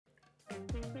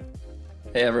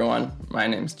Hey everyone, my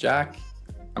name's Jack.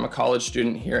 I'm a college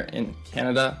student here in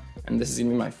Canada, and this is going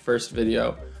to be my first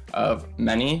video of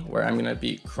many where I'm going to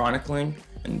be chronicling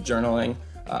and journaling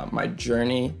my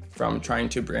journey from trying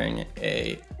to bring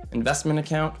a investment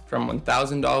account from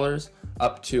 $1,000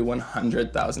 up to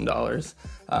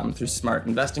 $100,000 through smart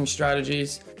investing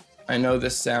strategies. I know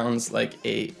this sounds like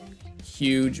a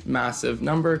huge, massive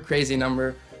number, crazy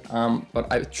number,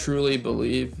 but I truly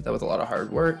believe that with a lot of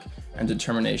hard work and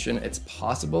determination, it's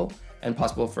possible, and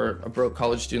possible for a broke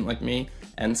college student like me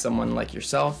and someone like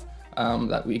yourself,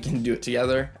 that we can do it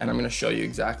together. And I'm going to show you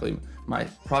exactly my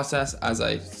process as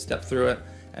I step through it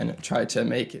and try to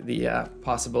make the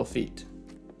possible feat.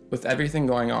 With everything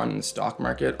going on in the stock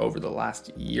market over the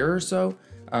last year or so,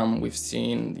 we've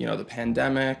seen, the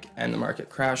pandemic and the market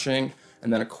crashing,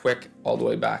 and then a quick all the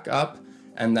way back up.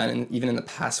 And then even in the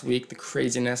past week, the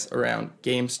craziness around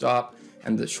GameStop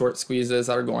and the short squeezes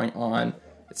that are going on.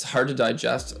 It's hard to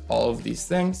digest all of these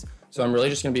things. So I'm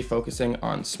really just going to be focusing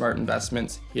on smart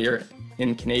investments here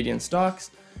in Canadian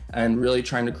stocks and really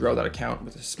trying to grow that account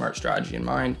with a smart strategy in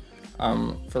mind.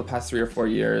 For the past 3 or 4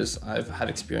 years, I've had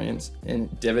experience in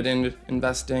dividend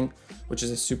investing, which is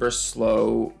a super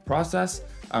slow process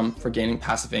for gaining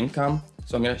passive income.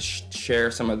 So I'm going to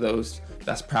share some of those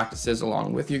best practices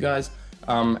along with you guys.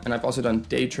 And I've also done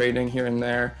day trading here and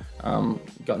there,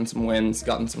 gotten some wins,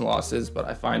 gotten some losses, but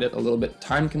I find it a little bit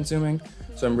time consuming.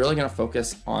 So I'm really going to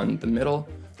focus on the middle,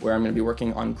 where I'm going to be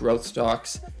working on growth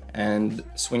stocks and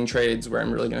swing trades, where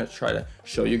I'm really going to try to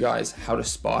show you guys how to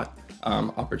spot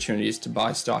opportunities to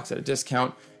buy stocks at a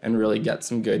discount and really get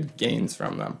some good gains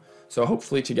from them. So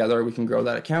hopefully together we can grow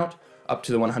that account up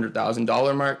to the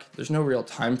 $100,000 mark. There's no real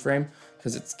time frame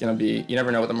because it's going to be, you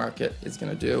never know what the market is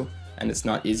going to do, and it's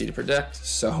not easy to predict.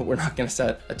 So we're not going to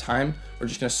set a time. We're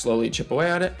just going to slowly chip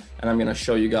away at it, and I'm going to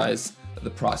show you guys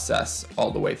the process all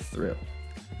the way through.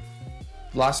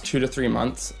 The last 2 to 3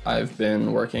 months, I've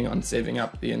been working on saving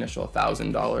up the initial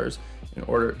 $1,000 in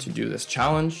order to do this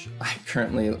challenge. I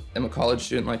currently am a college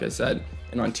student, like I said,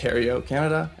 in Ontario,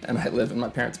 Canada, and I live in my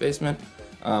parents' basement.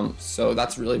 So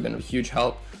that's really been a huge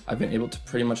help. I've been able to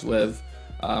pretty much live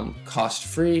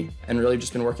cost-free and really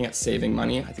just been working at saving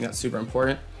money. I think that's super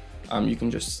important. You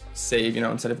can just save,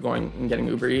 instead of going and getting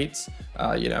Uber Eats,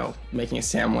 making a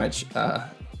sandwich,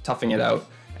 toughing it out,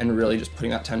 and really just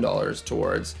putting that $10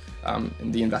 towards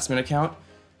the investment account.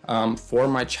 For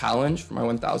my challenge, for my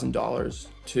 $1,000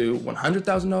 to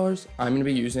 $100,000, I'm going to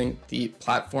be using the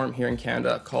platform here in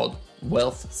Canada called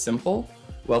WealthSimple.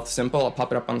 WealthSimple, I'll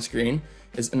pop it up on the screen,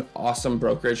 is an awesome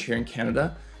brokerage here in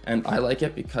Canada, and I like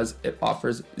it because it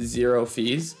offers 0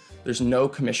 fees. There's no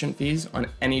commission fees on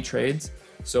any trades.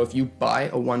 So if you buy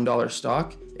a $1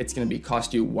 stock, it's going to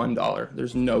cost you $1.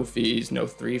 There's no fees, no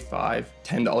 $3, $5,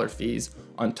 $10 fees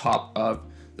on top of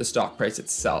the stock price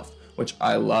itself, which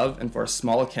I love. And for a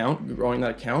small account, growing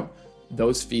that account,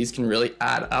 those fees can really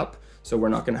add up. So we're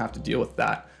not going to have to deal with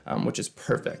that, which is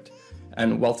perfect.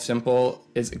 And WealthSimple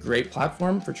is a great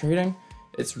platform for trading.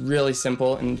 It's really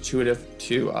simple and intuitive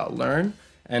to learn,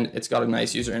 and it's got a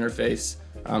nice user interface.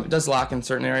 It does lack in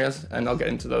certain areas, and I'll get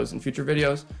into those in future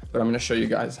videos, but I'm going to show you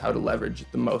guys how to leverage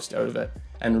the most out of it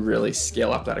and really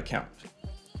scale up that account.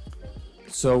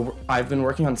 So I've been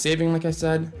working on saving, like I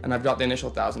said, and I've got the initial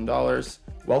 $1,000.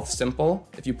 WealthSimple,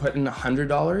 if you put in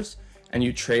 $100 and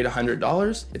you trade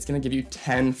 $100, it's going to give you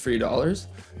 10 free dollars.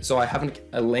 So I have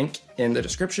a link in the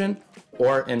description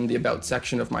or in the about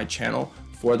section of my channel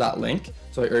for that link.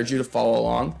 So I urge you to follow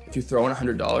along. If you throw in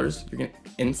 $100, you're going to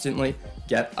instantly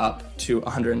get up to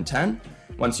 110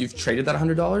 once you've traded that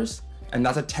 $100, and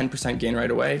that's a 10% gain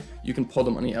right away. You can pull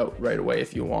the money out right away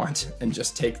if you want and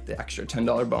just take the extra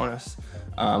 $10 bonus.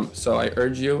 So I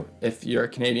urge you, if you're a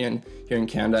Canadian here in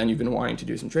Canada and you've been wanting to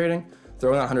do some trading,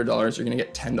 throw in that $100, you're gonna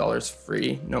get $10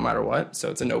 free no matter what, so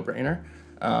it's a no-brainer.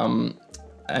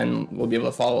 And we'll be able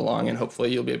to follow along, and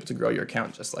hopefully you'll be able to grow your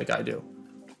account just like I do.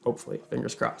 Hopefully,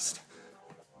 fingers crossed.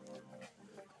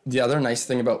 The other nice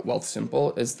thing about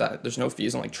WealthSimple is that there's no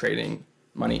fees on trading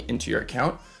money into your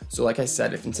account. So like I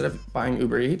said, if instead of buying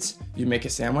Uber Eats, you make a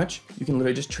sandwich, you can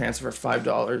literally just transfer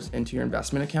 $5 into your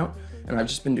investment account. And I've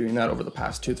just been doing that over the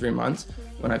past 2-3 months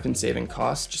when I've been saving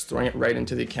costs, just throwing it right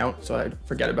into the account so I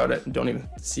forget about it and don't even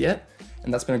see it.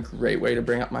 And that's been a great way to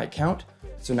bring up my account.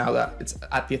 So now that it's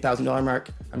at the $1,000 mark,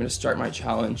 I'm going to start my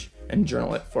challenge and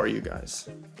journal it for you guys.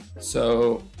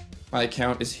 So my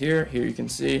account is here. Here you can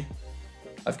see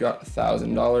I've got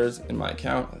 $1,000 in my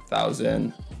account,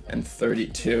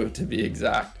 1,032 to be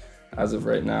exact as of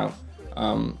right now.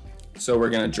 So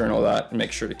we're gonna journal that and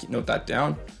make sure to note that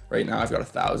down. Right now I've got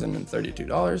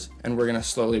 $1,032, and we're gonna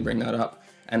slowly bring that up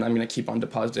and I'm going to keep on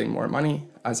depositing more money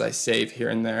as I save here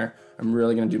and there. I'm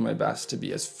really going to do my best to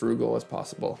be as frugal as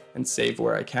possible and save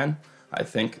where I can. I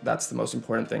think that's the most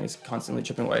important thing, is constantly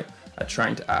chipping away at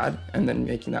trying to add and then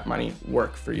making that money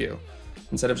work for you.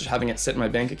 Instead of just having it sit in my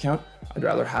bank account, I'd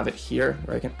rather have it here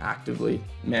where I can actively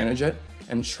manage it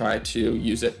and try to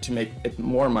use it to make it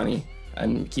more money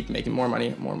and keep making more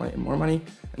money, more money, and more money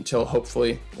until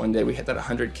hopefully one day we hit that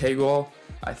 100K goal.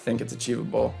 I think it's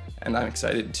achievable, and I'm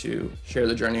excited to share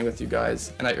the journey with you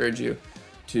guys. And I urge you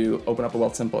to open up a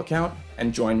WealthSimple account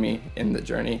and join me in the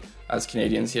journey as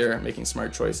Canadians here making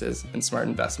smart choices and smart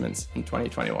investments in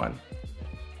 2021.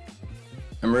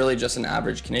 I'm really just an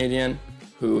average Canadian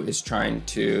who is trying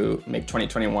to make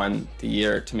 2021 the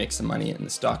year to make some money in the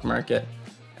stock market.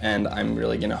 And I'm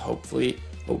really gonna hopefully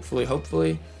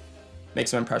make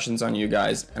some impressions on you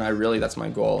guys. And that's my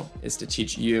goal, is to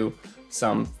teach you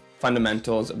some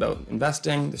fundamentals about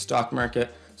investing, the stock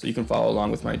market, so you can follow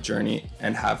along with my journey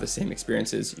and have the same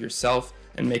experiences yourself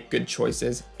and make good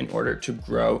choices in order to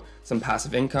grow some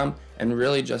passive income and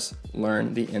really just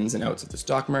learn the ins and outs of the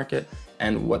stock market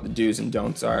and what the do's and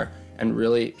don'ts are. And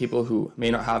really, people who may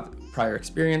not have prior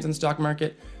experience in the stock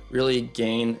market really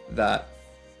gain that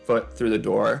foot through the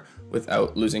door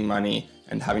without losing money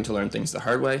and having to learn things the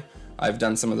hard way. I've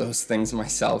done some of those things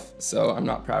myself, so I'm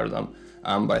not proud of them,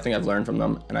 but I think I've learned from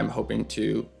them, and I'm hoping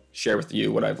to share with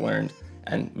you what I've learned,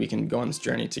 and we can go on this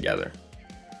journey together.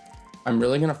 I'm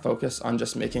really gonna focus on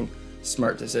just making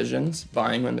smart decisions,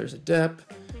 buying when there's a dip,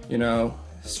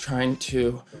 just trying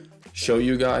to show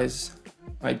you guys.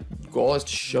 My goal is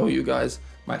to show you guys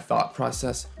my thought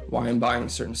process, why I'm buying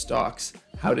certain stocks,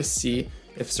 how to see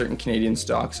if certain Canadian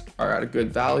stocks are at a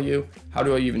good value, how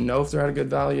do I even know if they're at a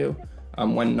good value,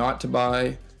 when not to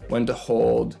buy, when to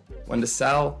hold, when to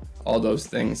sell, all those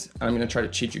things. And I'm gonna try to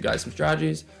teach you guys some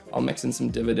strategies. I'll mix in some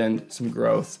dividend, some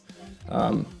growth,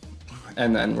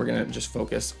 and then we're gonna just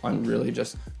focus on really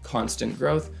just constant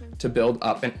growth to build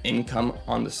up an income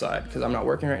on the side, because I'm not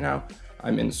working right now.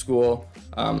 I'm in school,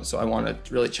 so I want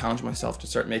to really challenge myself to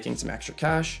start making some extra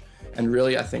cash. And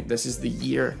really, I think this is the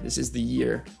year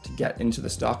to get into the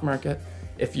stock market.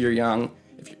 If you're young,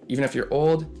 even if you're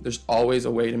old, there's always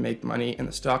a way to make money in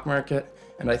the stock market.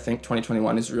 And I think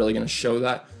 2021 is really going to show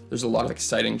that. There's a lot of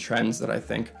exciting trends that I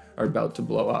think are about to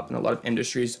blow up, and a lot of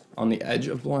industries on the edge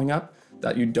of blowing up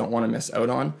that you don't want to miss out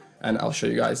on. And I'll show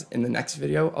you guys in the next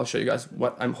video. I'll show you guys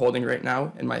what I'm holding right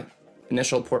now in my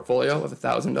initial portfolio of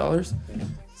 $1,000.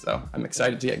 So I'm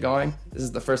excited to get going. This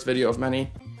is the first video of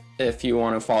many. If you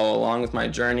want to follow along with my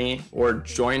journey or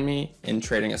join me in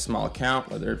trading a small account,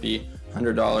 whether it be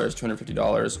 $100,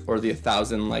 $250, or the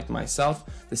 1,000 like myself,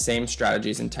 the same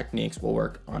strategies and techniques will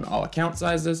work on all account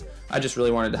sizes. I just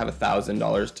really wanted to have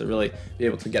 $1,000 to really be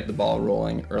able to get the ball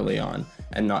rolling early on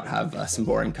and not have some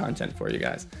boring content for you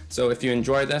guys. So if you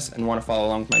enjoy this and want to follow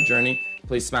along with my journey,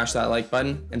 please smash that like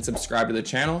button and subscribe to the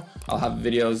channel. I'll have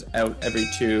videos out every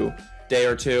day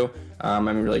or two. I'm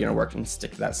really going to work and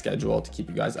stick to that schedule to keep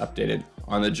you guys updated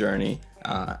on the journey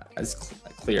as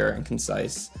clear and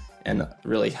concise, and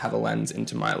really have a lens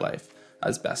into my life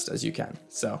as best as you can.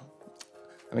 So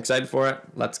I'm excited for it.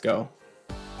 Let's go.